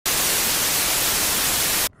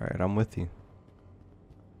Alright, I'm with you.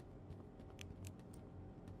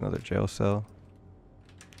 Another jail cell.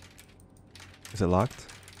 Is it locked?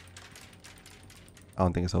 I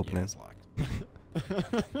don't think it's opening. Yeah, it's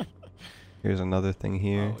locked. Here's another thing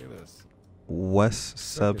here. Oh, look at this. West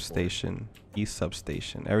Circuit board. substation. East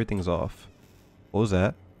substation. Everything's off. What was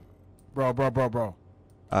that? Bro.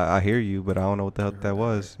 I hear you, but I don't know what the hell You heard that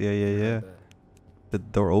was. right? Yeah. You heard that. The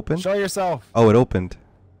door open? Show yourself. Oh, it opened.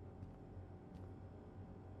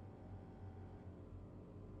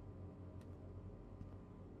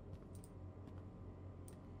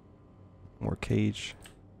 More cage.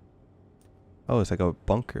 Oh, it's like a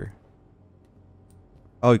bunker.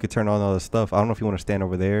 Oh, you could turn on all the stuff. I don't know if you want to stand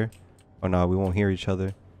over there. Or no, we won't hear each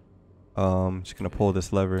other. Just gonna pull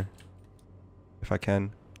this lever. If I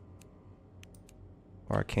can.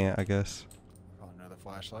 Or I can't, I guess. Oh, another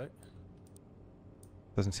flashlight.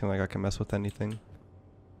 Doesn't seem like I can mess with anything.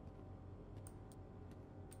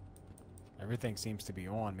 Everything seems to be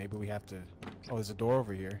on. Maybe we have to... Oh, there's a door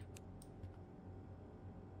over here.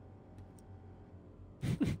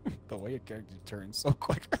 The way your character turns so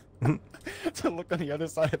quick to look on the other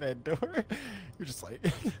side of that door. You're just like...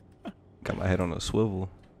 Got my head on a swivel.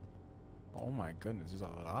 Oh my goodness, there's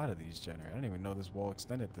a lot of these generators. I didn't even know this wall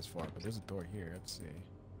extended this far, but there's a door here. Let's see.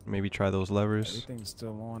 Maybe try those levers. Everything's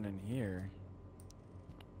still on in here.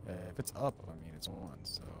 If it's up, I mean, it's on,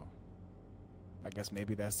 so... I guess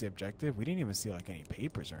maybe that's the objective. We didn't even see, like, any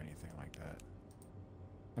papers or anything like that.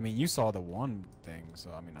 I mean, you saw the one thing, so,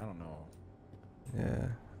 I mean, I don't know. Yeah.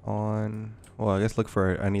 On. Well, I guess look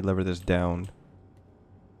for any lever that's down.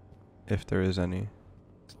 If there is any.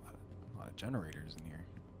 There's a lot of generators in here.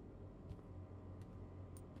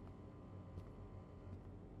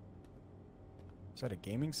 Is that a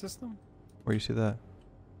gaming system? Where you see that?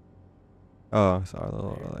 Oh, it's our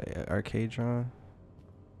little like, arcade drawing.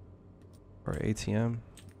 Or ATM.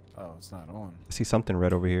 Oh, it's not on. I see something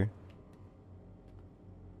red over here.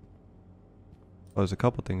 Oh, there's a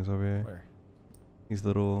couple things over here. Where? These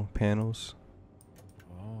little panels.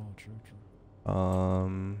 Oh, true.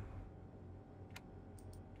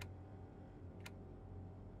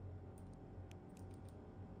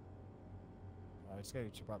 I just gotta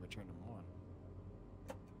should probably turn them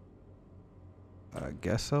on. I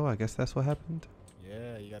guess so. I guess that's what happened.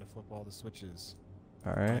 Yeah, you gotta flip all the switches.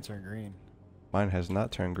 Alright. Turn green. Mine has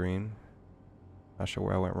not turned green. Not sure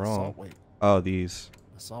where I went wrong. Wait, Oh, these.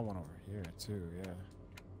 I saw one over here too. Yeah.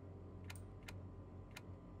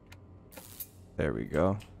 There we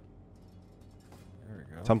go. There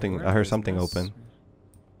we go. Something. We're I in heard something business. open.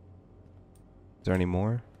 Is there any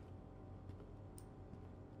more?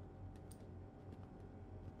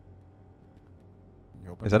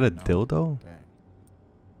 You open Is that it? a No. dildo? Dang.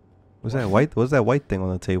 What's that white? What's that white thing on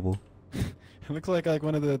the table? It looks like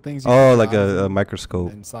one of the things. You Oh, put like your eyes a in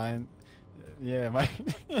microscope. and sign. Yeah, my.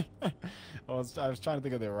 I was trying to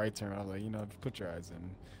think of the right term. I was like, put your eyes in.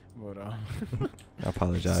 But I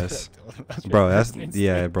apologize, That's bro. right. That's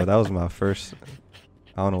yeah, bro. That was my first.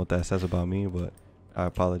 I don't know what that says about me, but I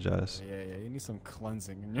apologize. Yeah. You need some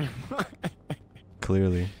cleansing in your mind.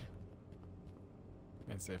 Clearly.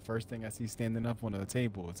 It's the first thing I see standing up on the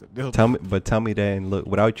table. It's a dildo. Tell me that and look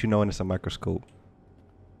without you knowing it's a microscope.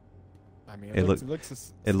 I mean, It looks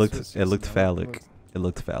looked phallic. It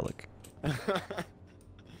looked phallic.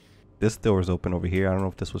 This door is open over here. I don't know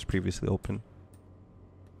if this was previously open.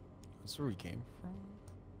 That's where we came from?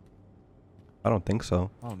 I don't think so.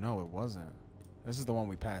 Oh, no, it wasn't. This is the one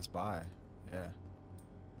we passed by. Yeah.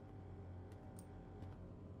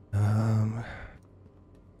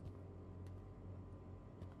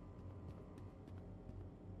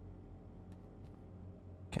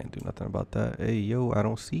 Can't do nothing about that. Hey, yo, I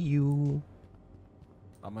don't see you.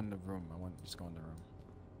 I'm in the room. I want to just go in the room.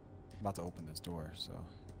 I'm about to open this door, so.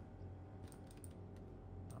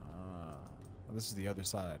 This is the other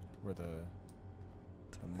side where the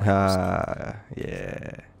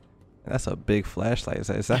Yeah. That's a big flashlight. Is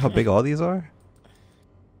that how big all these are?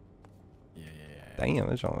 Yeah. Damn,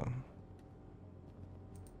 that's all.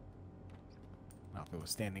 Now, if it was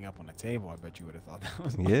standing up on the table, I bet you would have thought that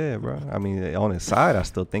was. Yeah, bro. I mean, on its side, I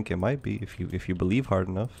still think it might be if you believe hard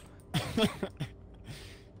enough. Okay,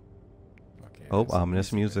 Oh, there's ominous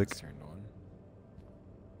that's music. turned on.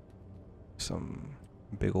 Some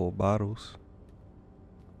big old bottles.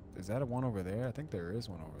 Is that a one over there? I think there is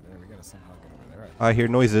one over there. We gotta somehow get over there. I hear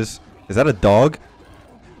noises. Is that a dog?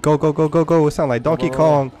 Go, go, go, go, go. It sounds like Donkey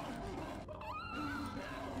Kong.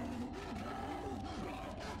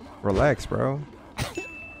 Relax, bro.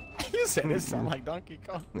 You said it sound like Donkey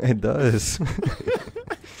Kong. It does.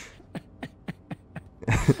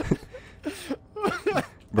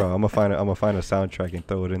 Bro, I'm gonna find a soundtrack and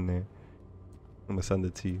throw it in there. I'm gonna send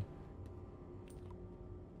it to you.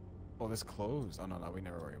 Oh, this closed. Oh no, no, we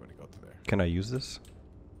never were able to go through there. Can I use this?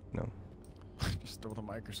 No. Just throw the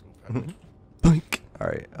microscope at it. Blink. All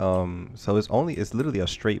right. So it's literally a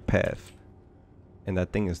straight path, and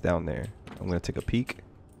that thing is down there. I'm gonna take a peek.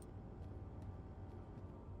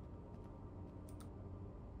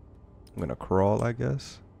 I'm gonna crawl, I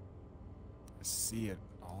guess. I see it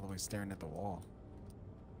all the way staring at the wall.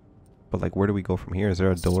 But like, where do we go from here? Is there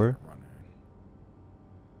a Let's just door? run in.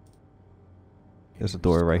 There's a Maybe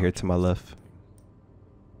we door just right here crouch to my on left. something.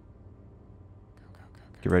 Okay.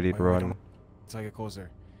 Get ready to Wait, run. don't- Until I get closer.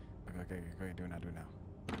 Okay, go ahead, do it now, do it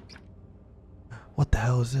now. What the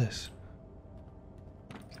hell is this?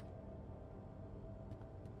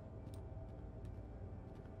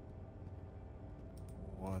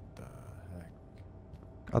 What the heck?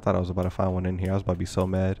 I thought I was about to find one in here. I was about to be so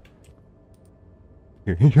mad.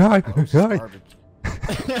 Here, Oh, it's just garbage.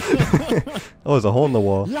 Oh, there's a hole in the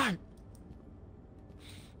wall. Yeah.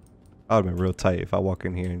 I would have been real tight if I walk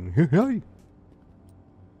in here and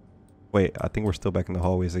wait, I think we're still back in the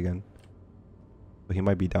hallways again. But he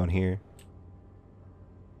might be down here.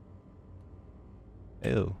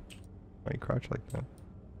 Ew. Why you crouch like that?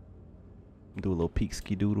 Do a little peek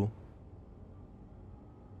ski doodle.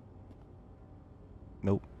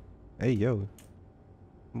 Nope. Hey yo.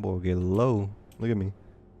 Boy, get low. Look at me.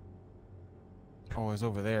 Oh, it's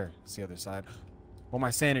over there. It's the other side. Oh, my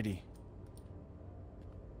sanity.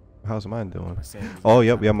 How's mine doing? My sanity's Oh, going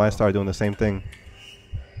yep, down yeah, mine low. started doing the same thing.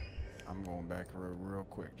 I'm going back real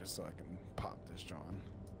quick just so I can pop this John.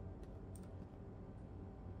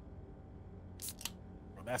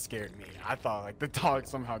 Well, that scared me. I thought like the dog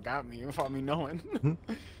somehow got me without me knowing.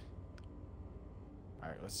 All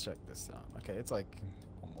right, let's check this out. Okay, it's like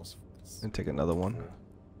almost. It's And take another one. full.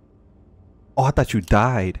 Oh, I thought you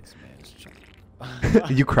died. This man's chunk.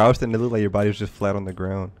 You crouched and it looked like your body was just flat on the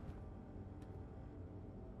ground.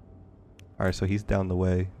 Alright, so he's down the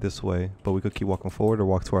way, this way. But we could keep walking forward or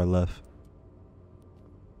walk to our left.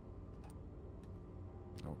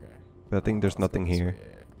 Okay. But I think there's Let's go nothing this here.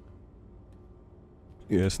 way,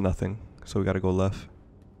 yeah. Yeah, it's nothing. So we gotta go left.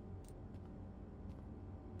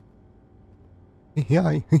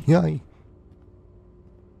 Yay, yay.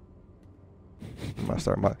 I'm gonna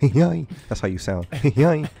start my yay. That's how you sound. Yay,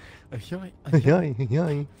 yay, I yay. think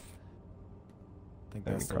Let me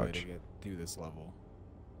that's the way to crouch. get through this level.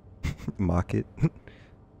 Mock it.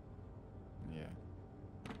 Yeah.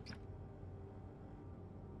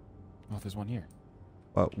 Oh, there's one here.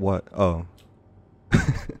 What? Oh.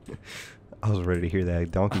 I was ready to hear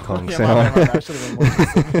that Donkey Kong Yeah, sound. my bad. I should've been more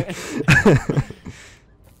specific.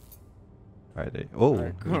 Alright, oh,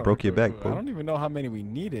 Alright, you cool, broke your cool, back, cool. bro. I don't even know how many we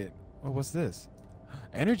needed. Oh, what's this?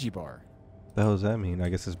 Energy bar. The hell does that mean? I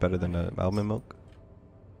guess it's better than the almond milk.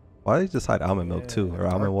 Why did they decide almond milk too, Yeah, or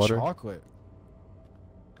almond dark water? chocolate.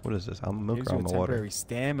 What is this? Almond milk Gives or you a almond water? temporary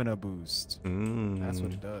stamina boost. That's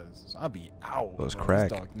what it Mmm. does. So I'll be out. Those bro. crack.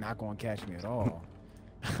 This dog not gonna catch me at all.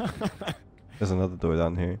 There's another door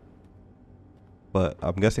down here. But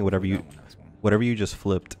I'm guessing whatever you just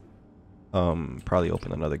flipped, probably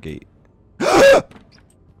opened another gate.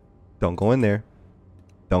 Don't go in there.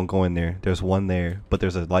 Don't go in there. There's one there, but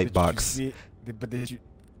there's a light box. But did you?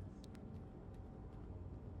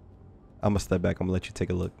 I'm gonna step back. I'm gonna let you take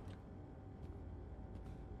a look.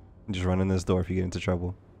 Just run in this door if you get into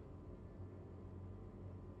trouble.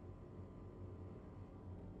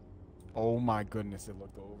 Oh my goodness! It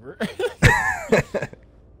looked over.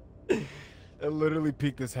 It literally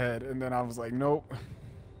peeked his head, and then I was like, nope.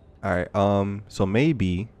 All right. So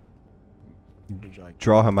maybe Did you, like,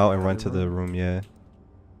 draw him out and the run other to the room? room. Yeah.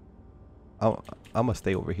 I'm gonna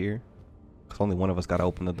stay over here, cause only one of us gotta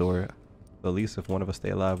open the door. At least if one of us stay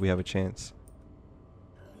alive, we have a chance.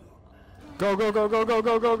 Go go go go go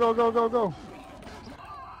go go go go go go.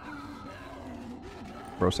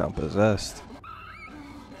 Bro, sound possessed.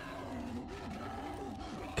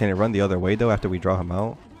 Can it run the other way though after we draw him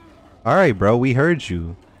out? All right, bro, we heard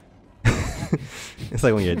you. It's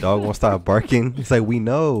like when your dog won't stop barking. It's like we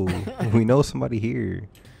know somebody here.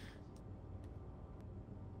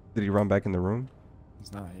 Did he run back in the room?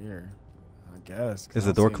 It's not here. I guess. 'cause Is I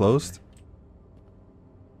the don't door see him closed?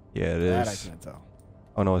 Yeah, it there. That I is. can't tell.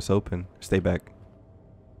 Oh no, it's open. Stay back.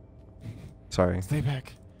 Sorry. Stay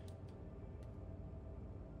back.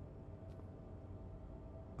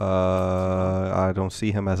 I don't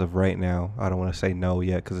see him as of right now. I don't want to say no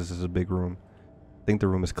yet because this is a big room. I think the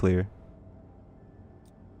room is clear.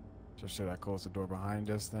 So should I close the door behind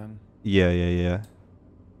us then? Yeah.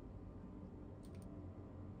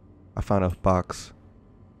 I found a box.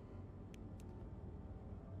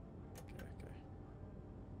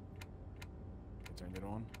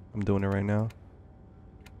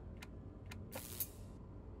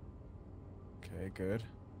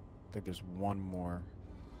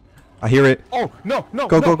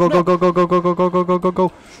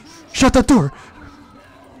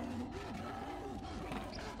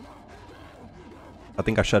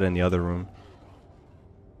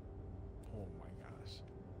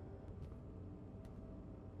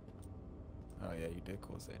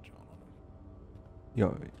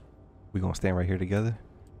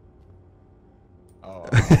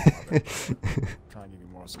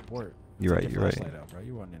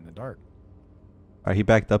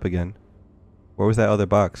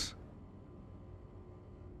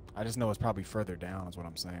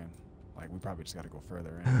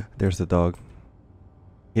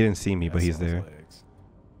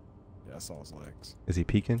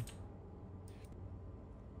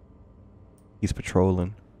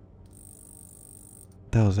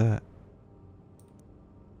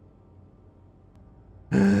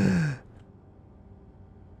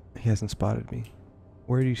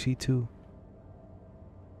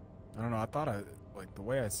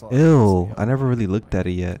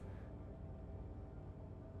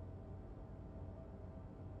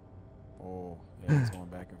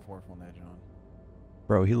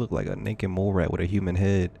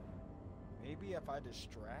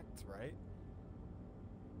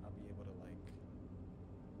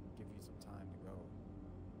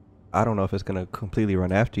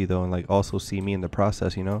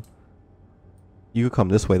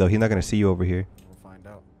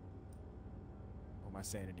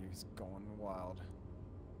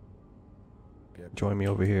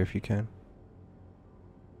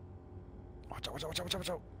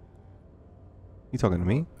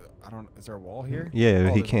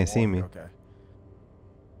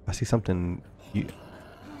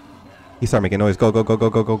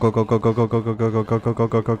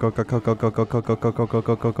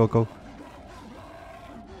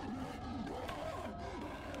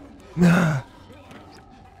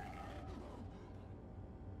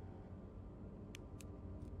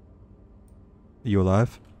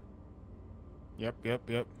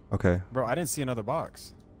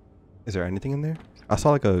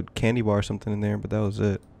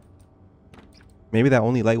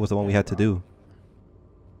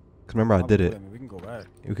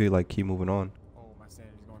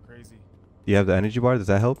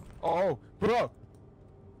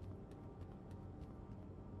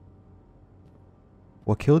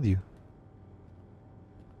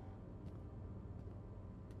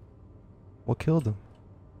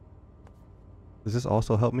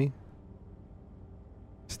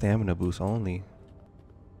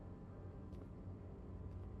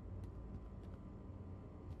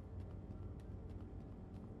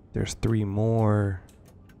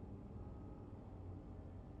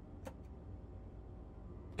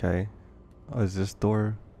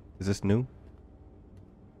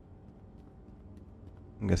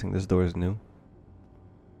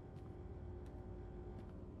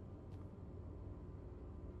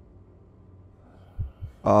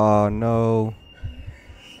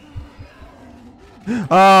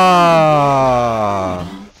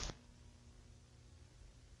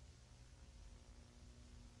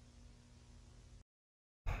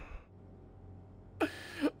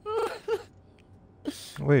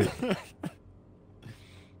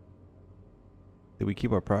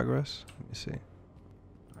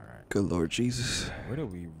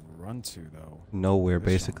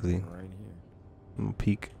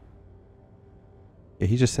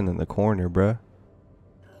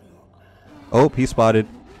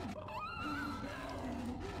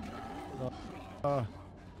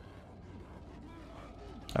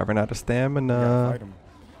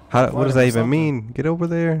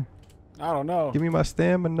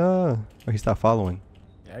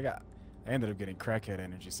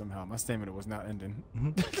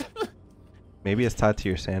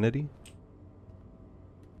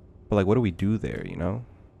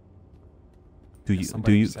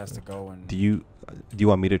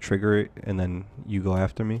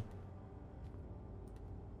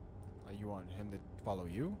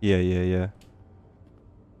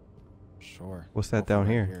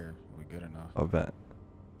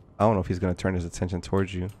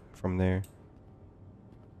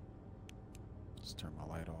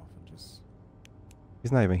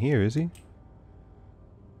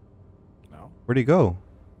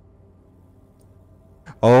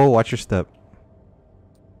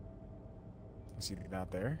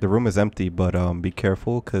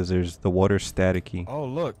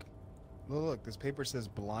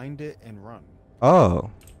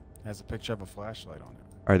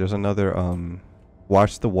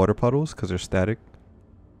 Watch the water puddles because they're static.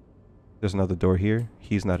 There's another door here.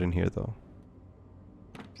 He's not in here though.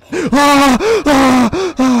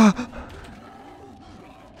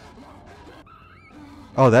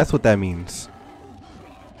 Oh, that's what that means.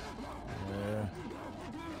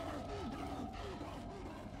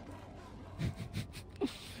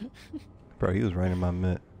 Bro, he was right in my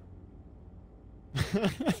mitt.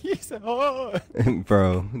 He said, "Oh."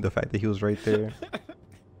 Bro, the fact that he was right there.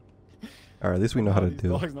 Alright, at least we know how to These do.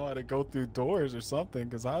 dogs know how to go through doors or something.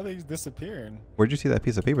 Cause how are they disappearing? Where'd you see that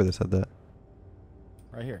piece of paper that said that?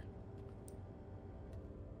 Right here.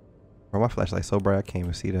 Bro, my flashlight's so bright I can't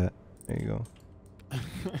even see that. There you go.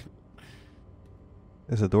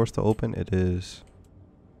 Is the door still open? It is.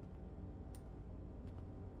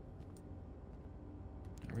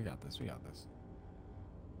 We got this. We got this.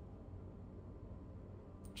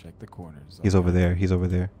 Check the corners. He's over there. He's over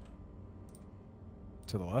there.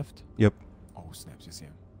 To the left? Yep. Oh, snaps. You see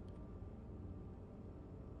him.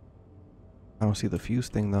 I don't see the fuse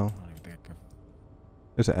thing though. I don't even think I can.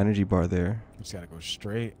 There's an energy bar there. We just gotta go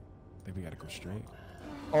straight. I think we gotta go straight.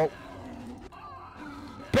 Oh.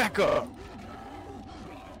 Back up!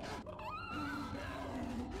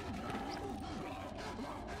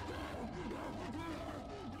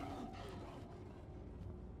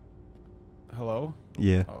 Hello?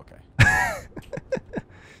 Yeah. Oh, okay.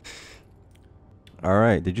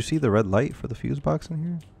 Alright, did you see the red light for the fuse box in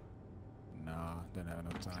here? Nah, didn't have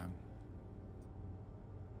enough time.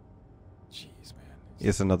 Jeez, man.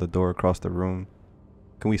 It's another door across the room.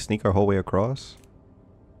 Can we sneak our whole way across?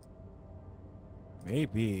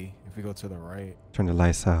 Maybe if we go to the right. Turn the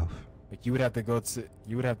lights off. Like you would have to go to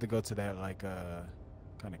that like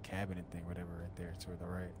kind of cabinet thing, whatever, right there to the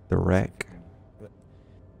right. The rack. I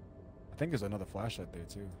think there's another flashlight there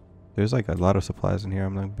too. There's like a lot of supplies in here,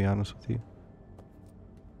 I'm gonna be honest with you.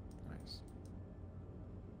 Nice.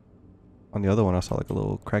 On the other one I saw like a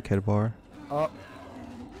little crackhead bar. Oh.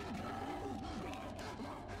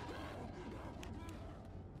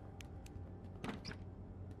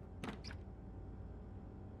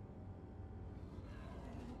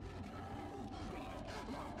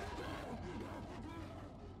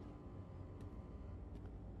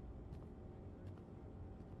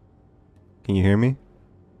 Can you hear me?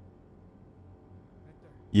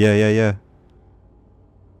 Yeah. Oh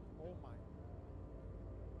my. Are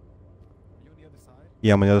you on the other side?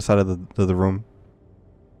 Yeah, I'm on the other side of the room.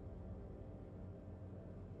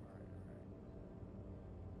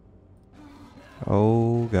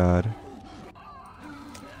 Oh god.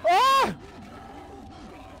 Ah! Oh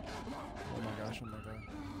my gosh, oh my god.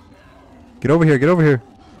 Get over here, get over here. I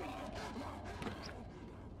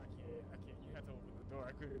can't. You have to open the door.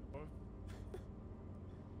 I couldn't both.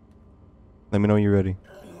 Let me know when you're ready.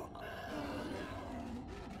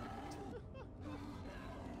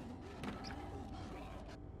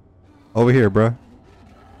 Over here, bruh.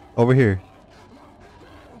 Over here.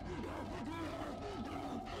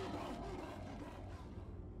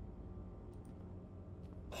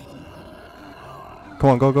 Come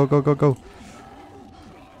on, go.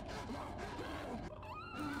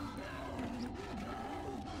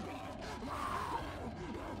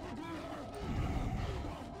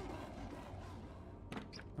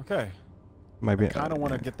 Okay. Might be. I kind of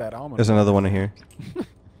want to get that almond. There's another one in here.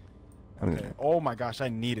 Okay. Oh my gosh, I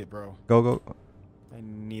need it, bro. Go. I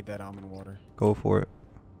need that almond water. Go for it.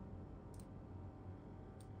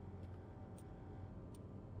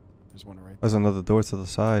 There's one right there. There's another door to the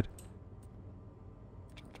side.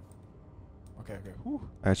 Okay. Whew.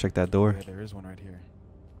 I gotta check that door. Yeah, there is one right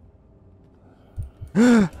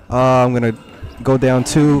here. I'm gonna go down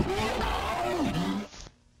too.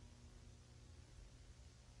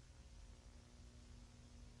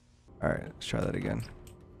 Alright, let's try that again.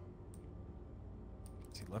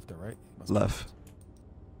 Is he left or right? He must be Left.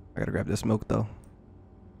 I gotta grab this milk though.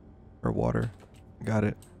 Or water. Got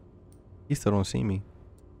it. He still don't see me.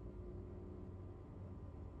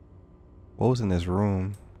 What was in this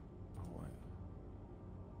room? Oh,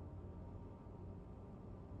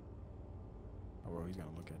 bro, he's gonna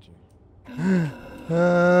look at you.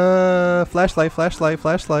 Flashlight.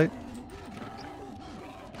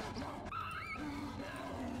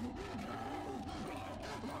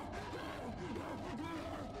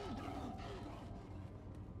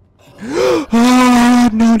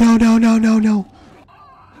 No.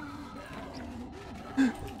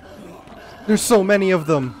 There's so many of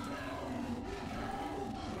them.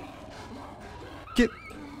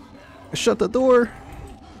 Shut the door.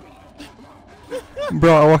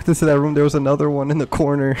 Bro, I walked into that room. There was another one in the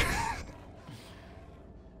corner.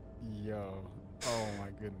 Yo. Oh my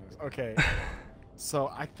goodness. Okay.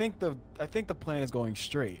 So I think the plan is going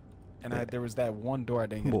straight, and there was that one door I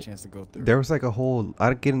didn't get a Well, chance to go through. there was like a whole.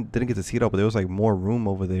 I didn't get to see it all, but there was like more room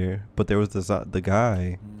over there. But there was this the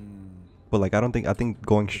guy. Hmm. But like I think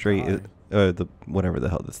going The straight is, guy. the whatever the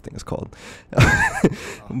hell this thing is called. Okay.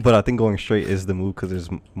 But I think going straight is the move because there's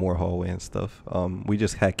more hallway and stuff. We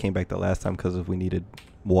just had came back the last time because we needed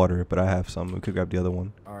water, but I have some. We could grab the other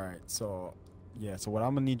one. All right. So yeah. So what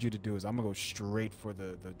I'm gonna need you to do is I'm gonna go straight for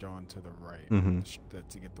the John to the right Mm-hmm.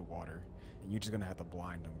 to get the water, and you're just gonna have to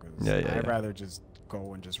blind them because Yeah, yeah, I'd yeah. rather just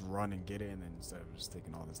go and just run and get in instead of just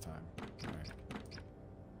taking all this time. All right. Okay.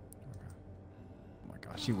 Oh my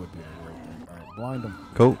gosh, he would be there right there. All right, blind him.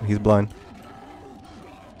 Cool. He's blind.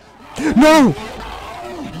 No.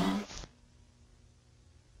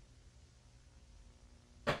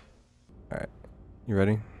 All right. You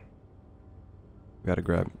ready? We gotta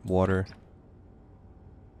grab water.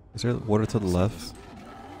 Is there water to the left?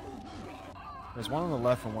 There's one on the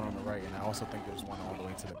left and one on the right, and I also think there's one all the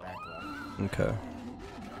way to the back left. Okay.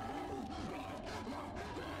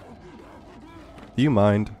 Do you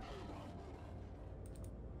mind?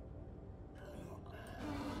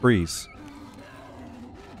 Freeze.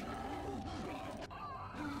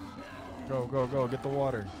 Go, go, go! Get the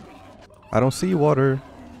water. I don't see water.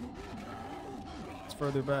 It's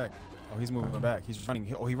further back. Oh, he's moving back. He's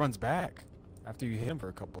running. Oh, he runs back. After you hit him for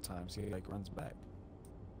a couple times, he like runs back.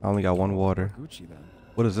 I only got one water. Gucci then.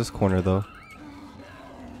 What is this corner though?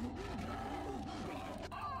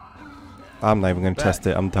 I'm not even gonna test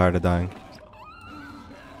it. I'm tired of dying.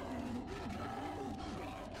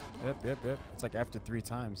 Yep, yep, yep. It's like after 3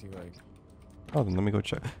 times he like. Oh, then let me go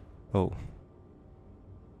check. Oh.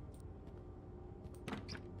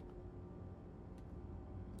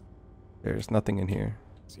 There's nothing in here.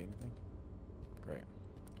 See anything? Great.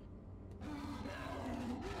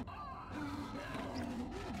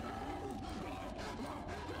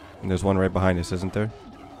 And there's one right behind us, isn't there?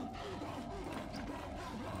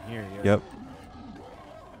 Here, yeah. Yep.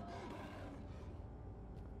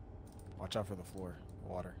 Watch out for the floor.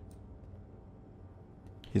 Water.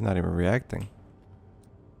 He's not even reacting.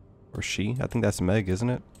 Or she. I think that's Meg, isn't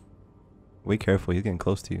it? Wait careful. He's getting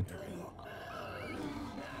close to you.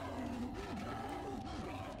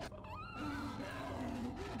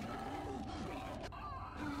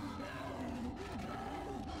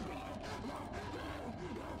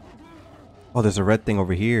 Oh, there's a red thing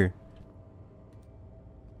over here.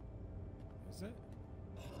 Is it?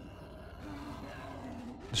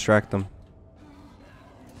 Distract them.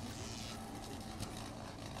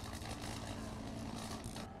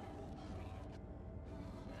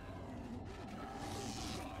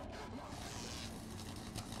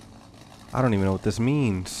 I don't even know what this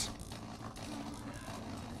means.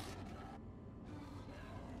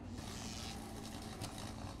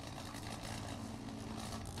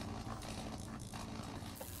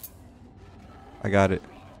 I got it.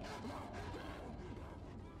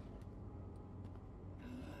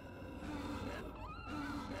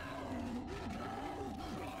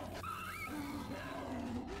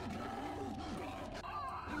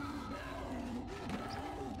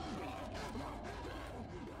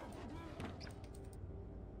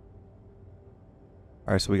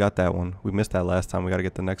 Alright, so we got that one. We missed that last time. We gotta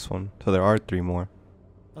get the next one. So there are 3 more.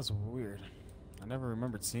 That's weird. I never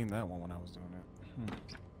remembered seeing that one when I was doing it.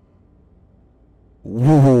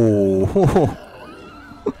 Whoa.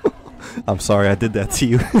 I'm sorry I did that to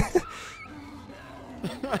you.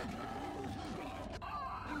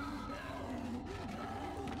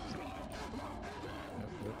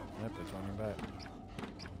 Yep, it's running back.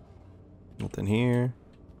 Nothing here.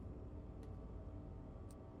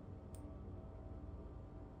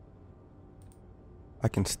 I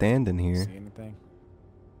can stand in here. See anything?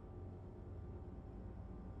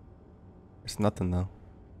 There's nothing though.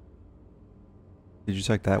 Did you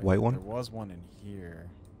check that white There one? was one in here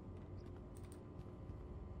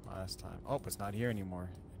last time. Oh, it's not here anymore.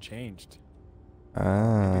 It changed.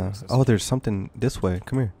 Ah. was this Oh, one. there's something this way.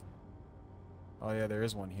 Come here. Oh yeah, there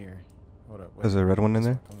is one here. Hold up. Wait, There's a red one in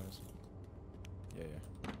this there? Come this way. Yeah,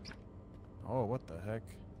 yeah. Oh, what the heck?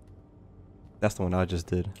 That's the one I just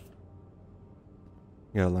did.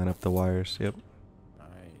 You gotta line up the wires. Yep.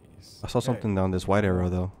 Nice. I saw something down this white arrow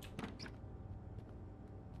though.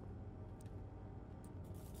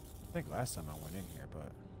 I think last time I went in here,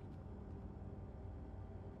 but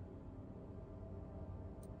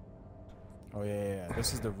oh yeah, yeah, yeah.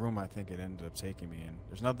 This is the room I think it ended up taking me in.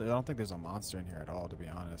 There's nothing. I don't think there's a monster in here at all, to be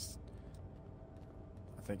honest.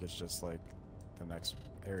 I think it's just like the next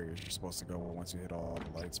area you're supposed to go once you hit all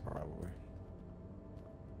the lights, probably.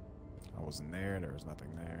 I wasn't there. There was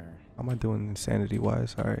nothing there. How am I doing insanity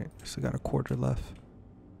wise? All right, still got a quarter left.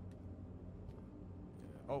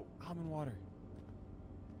 Oh, almond water.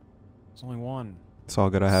 There's only one. It's all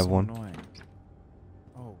good. I have So one. annoying.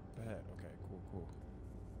 Oh, bad. Okay, cool.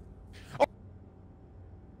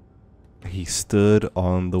 He stood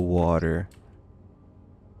on the water.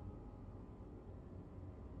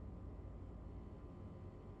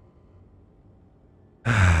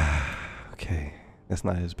 Okay, that's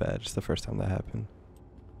not as bad. It's the first time that happened.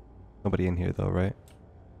 Nobody in here though, right?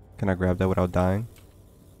 Can I grab that without dying?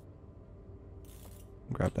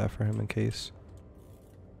 Grab that for him in case.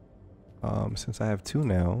 Since I have two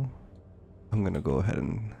now, I'm gonna go ahead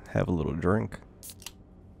and have a little drink.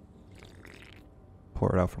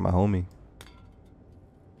 Pour it out for my homie.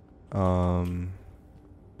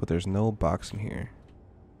 But there's no box in here.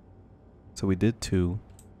 So we did two.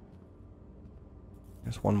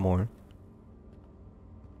 There's one more.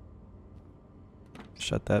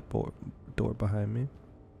 Shut that door behind me.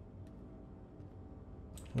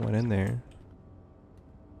 Went in there.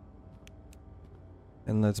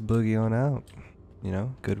 And let's boogie on out. You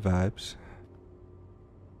know, good vibes.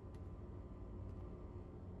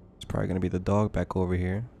 It's probably gonna be the dog back over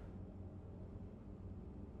here.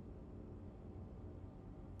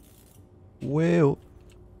 Well,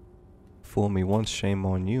 fool me once, shame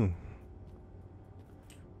on you.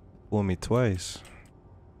 Fool me twice.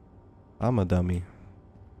 I'm a dummy.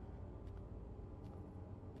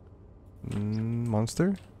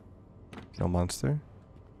 Monster? No monster.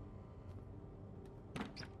 At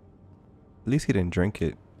least he didn't drink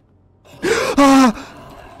it.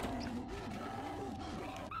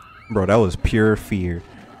 Bro, that was pure fear.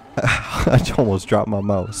 I almost dropped my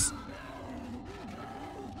mouse.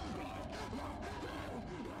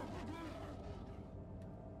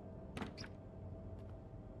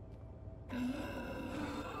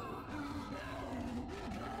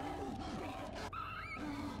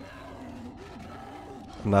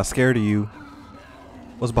 I'm not scared of you.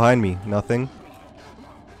 What's behind me? Nothing.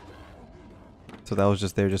 So that was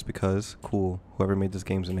just there just because. Cool. Whoever made this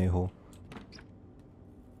game's an a-hole.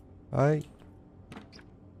 Alright.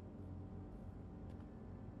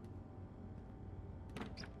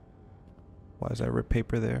 Why is that ripped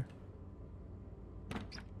paper there?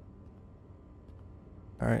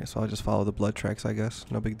 Alright, so I'll just follow the blood tracks, I guess.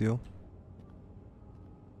 No big deal.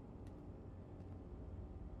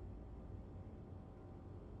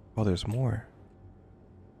 Oh, there's more.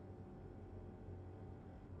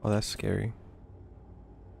 Oh, that's scary.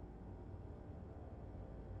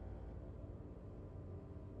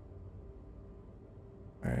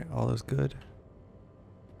 Alright, all is good.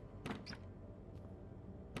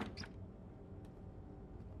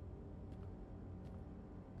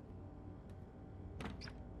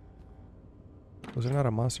 Was there not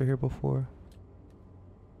a monster here before?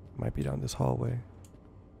 Might be down this hallway.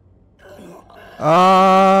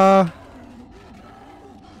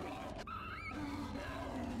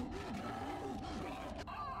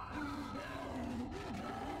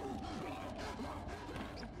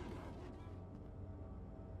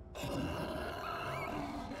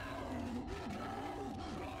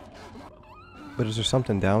 But is there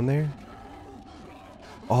something down there?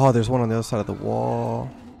 Oh, there's one on the other side of the wall.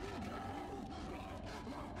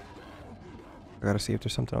 I gotta see if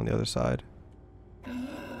there's something on the other side.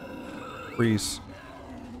 Freeze.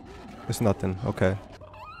 It's nothing. Okay.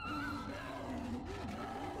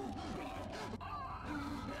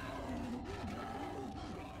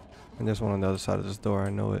 And there's one on the other side of this door. I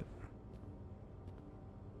know it.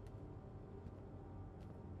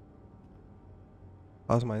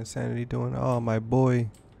 How's my insanity doing? Oh, my boy.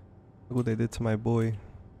 Look what they did to my boy.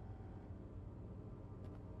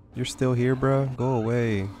 You're still here, bruh? Go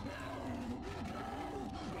away.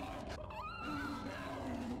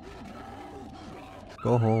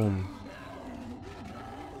 Go home.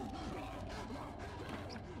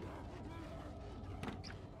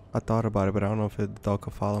 I thought about it, but I don't know if the dog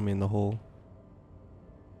could follow me in the hole.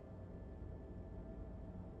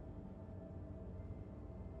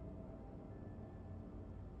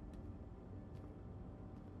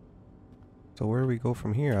 So where do we go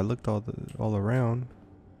from here? I looked all around.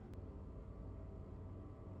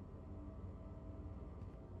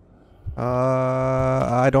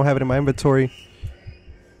 I don't have it in my inventory.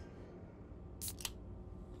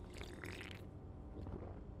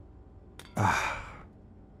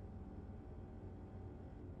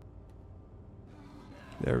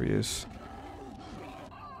 There he is.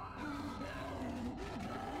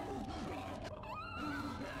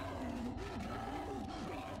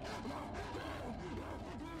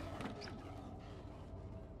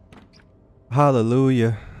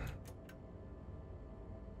 Hallelujah.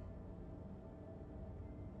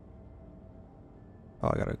 Oh,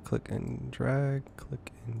 I gotta click and drag,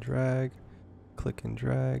 click and drag, click and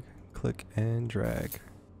drag, click and drag.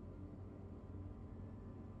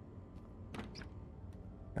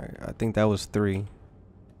 Alright, I think that was 3.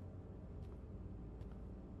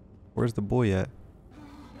 Where's the boy at?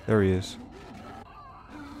 There he is.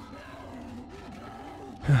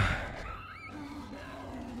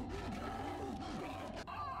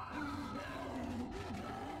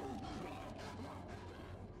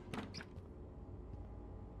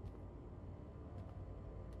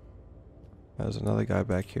 There's another guy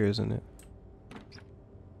back here, isn't it?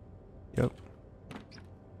 Yep.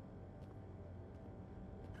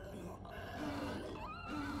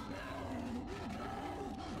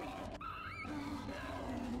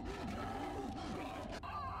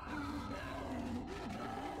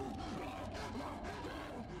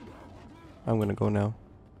 I'm gonna go now.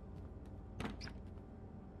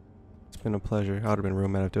 It's been a pleasure. I would have been real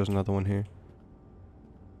mad if there was another one here.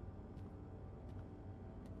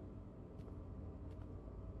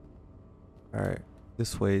 Alright,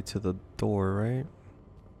 this way to the door, right?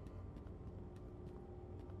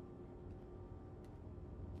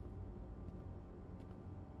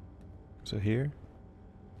 Is it here?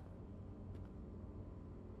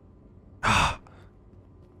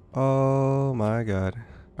 Oh my god.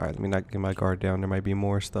 Alright, let me not get my guard down. There might be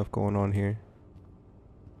more stuff going on here.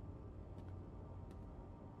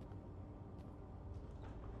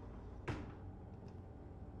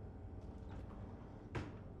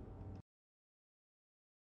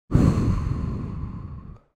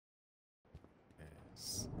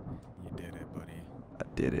 Yes. You did it, buddy. I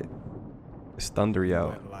did it. It's thundery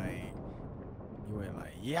out. You went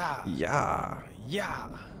like, yeah. Yeah. Yeah.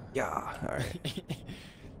 Yeah. Alright.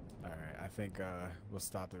 Alright, I think we'll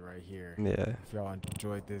stop it right here. Yeah. If y'all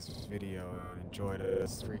enjoyed this video and enjoyed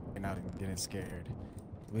us freaking out and getting scared,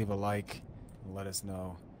 leave a like and let us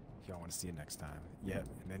know if y'all want to see it next time. Yep,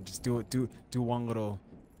 and then just do one little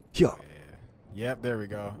Yeah. Yep, there we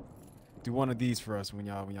go. Do one of these for us when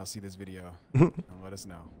y'all see this video and let us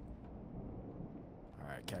know.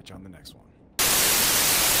 Alright, catch you on the next one.